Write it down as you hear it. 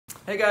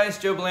Hey guys,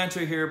 Joe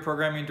Bilancio here,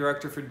 Programming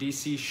Director for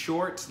DC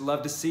Short.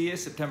 Love to see you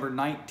September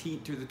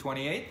 19th through the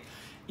 28th.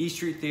 East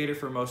Street Theater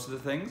for most of the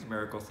things,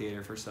 Miracle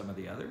Theater for some of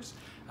the others.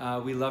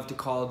 We love to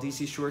call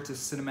DC Shorts a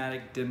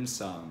cinematic dim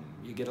sum.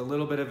 You get a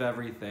little bit of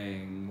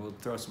everything. We'll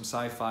throw some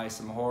sci-fi,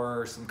 some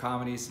horror, some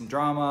comedy, some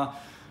drama,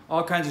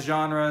 all kinds of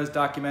genres,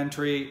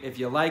 documentary. If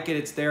you like it,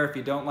 it's there. If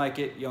you don't like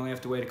it, you only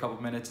have to wait a couple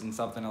minutes and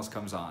something else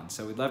comes on.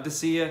 So we'd love to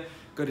see you.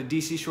 Go to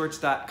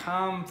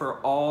dcshorts.com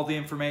for all the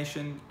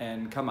information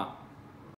and come up.